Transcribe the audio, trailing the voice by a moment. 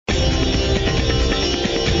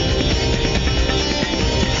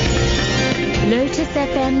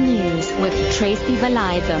FM News with Tracy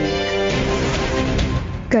Valaydham.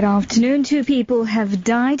 Good afternoon. 2 people have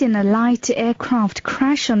died in a light aircraft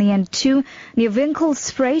crash on the N2 near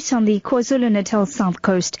Winkelspruit on the KwaZulu-Natal south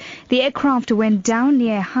coast. The aircraft went down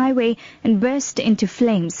near a highway and burst into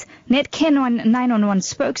flames. Netcare 911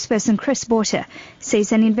 spokesperson Chris Borter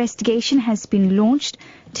says an investigation has been launched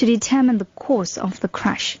to determine the cause of the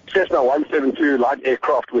crash. Cessna 172 light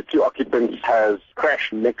aircraft with 2 occupants has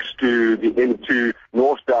crashed next to the N2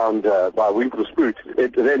 northbound by Winkelspruit.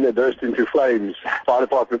 It then burst into flames. Fire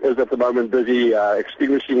department is at the moment busy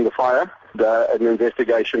extinguishing the fire. An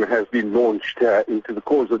investigation has been launched into the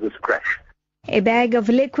cause of this crash. A bag of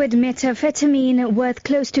liquid methamphetamine worth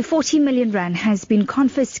close to 40 million rand has been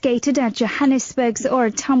confiscated at Johannesburg's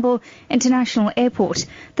Ora Tambo International Airport.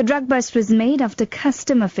 The drug bust was made after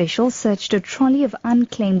custom officials searched a trolley of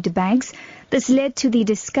unclaimed bags. This led to the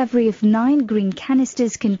discovery of 9 green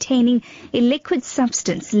canisters containing a liquid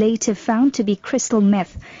substance later found to be crystal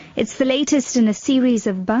meth. It's the latest in a series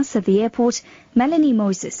of busts at the airport. Melanie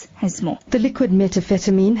Moses has more. The liquid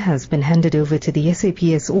methamphetamine has been handed over to the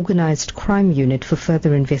SAPS Organised Crime Unit for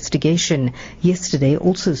further investigation. Yesterday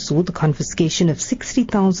also saw the confiscation of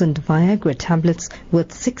 60,000 Viagra tablets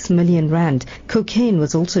worth 6 million rand. Cocaine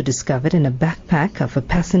was also discovered in a backpack of a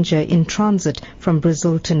passenger in transit from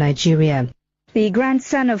Brazil to Nigeria. The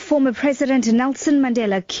grandson of former President Nelson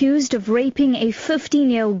Mandela, accused of raping a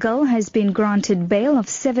 15-year-old girl, has been granted bail of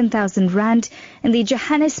 7,000 rand in the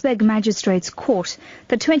Johannesburg Magistrates Court.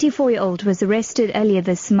 The 24-year-old was arrested earlier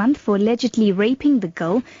this month for allegedly raping the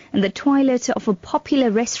girl in the toilet of a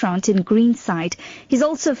popular restaurant in Greenside. He's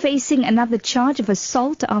also facing another charge of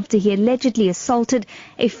assault after he allegedly assaulted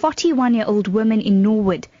a 41-year-old woman in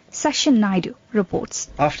Norwood. Sashin Naidu reports.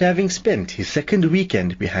 After having spent his second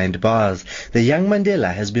weekend behind bars, the young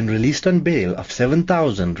Mandela has been released on bail of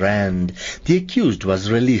 7,000 rand. The accused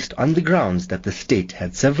was released on the grounds that the state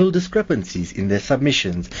had several discrepancies in their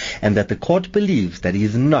submissions and that the court believes that he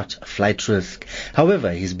is not a flight risk.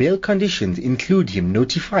 However, his bail conditions include him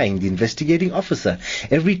notifying the investigating officer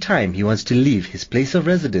every time he wants to leave his place of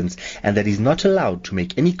residence and that he's not allowed to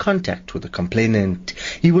make any contact with the complainant.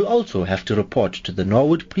 He will also have to report to the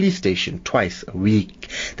Norwood police station twice a week.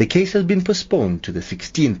 The case has been postponed to the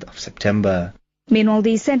 16th of September. Meanwhile,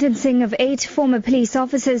 the sentencing of 8 former police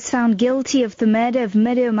officers found guilty of the murder of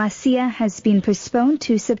Mido Masia has been postponed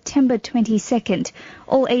to September 22nd.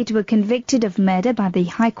 All 8 were convicted of murder by the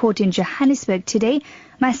High Court in Johannesburg today.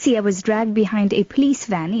 Masia was dragged behind a police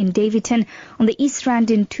van in Daveyton on the East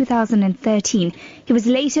Rand in 2013. He was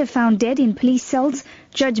later found dead in police cells.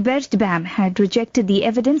 Judge Bert Bam had rejected the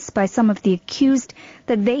evidence by some of the accused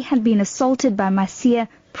that they had been assaulted by Masia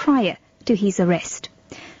prior to his arrest.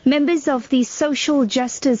 Members of the Social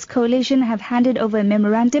Justice Coalition have handed over a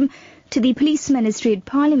memorandum to the Police Ministry at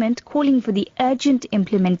Parliament calling for the urgent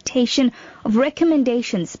implementation of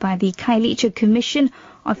recommendations by the Khayelitsha Commission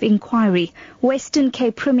of Inquiry. Western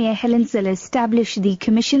Cape Premier Helen Zille established the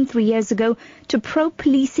commission 3 years ago to probe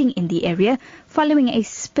policing in the area following a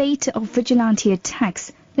spate of vigilante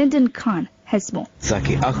attacks. Lyndon Khan has more.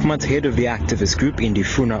 Zaki Ahmad, head of the activist group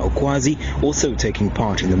Indifuna Okwazi, also taking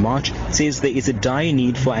part in the march, says there is a dire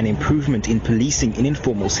need for an improvement in policing in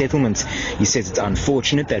informal settlements. He says it's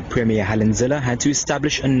unfortunate that Premier Helen Zille had to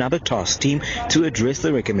establish another task team to address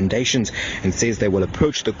the recommendations and says they will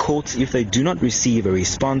approach the courts if they do not receive a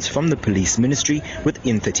response from the police ministry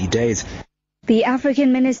within 30 days. The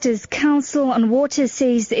African Ministers' Council on Water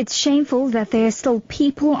says it's shameful that there are still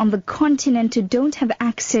people on the continent who don't have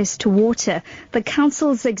access to water. The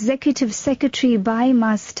Council's Executive Secretary Bai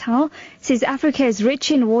Mas Tal says Africa is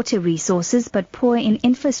rich in water resources but poor in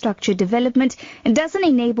infrastructure development and doesn't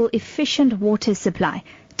enable efficient water supply.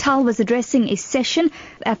 Tal was addressing a session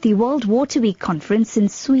at the World Water Week conference in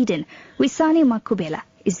Sweden. Wisani Makubela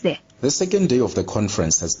is there. The second day of the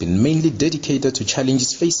conference has been mainly dedicated to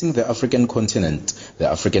challenges facing the African continent. The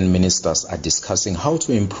African ministers are discussing how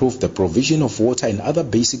to improve the provision of water and other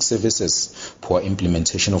basic services. Poor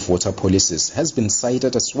implementation of water policies has been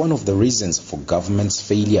cited as one of the reasons for government's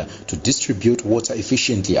failure to distribute water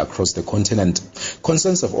efficiently across the continent.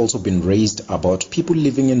 Concerns have also been raised about people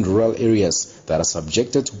living in rural areas that are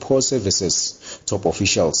subjected to poor services. Top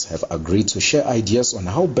officials have agreed to share ideas on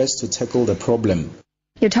how best to tackle the problem.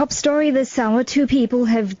 Your top story this hour, 2 people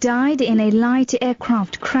have died in a light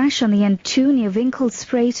aircraft crash on the N2 near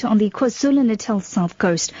Winkelspruit on the KwaZulu-Natal south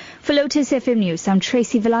coast. For Lotus FM News, I'm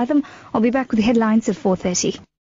Tracy Valaydham. I'll be back with the headlines at 4:30.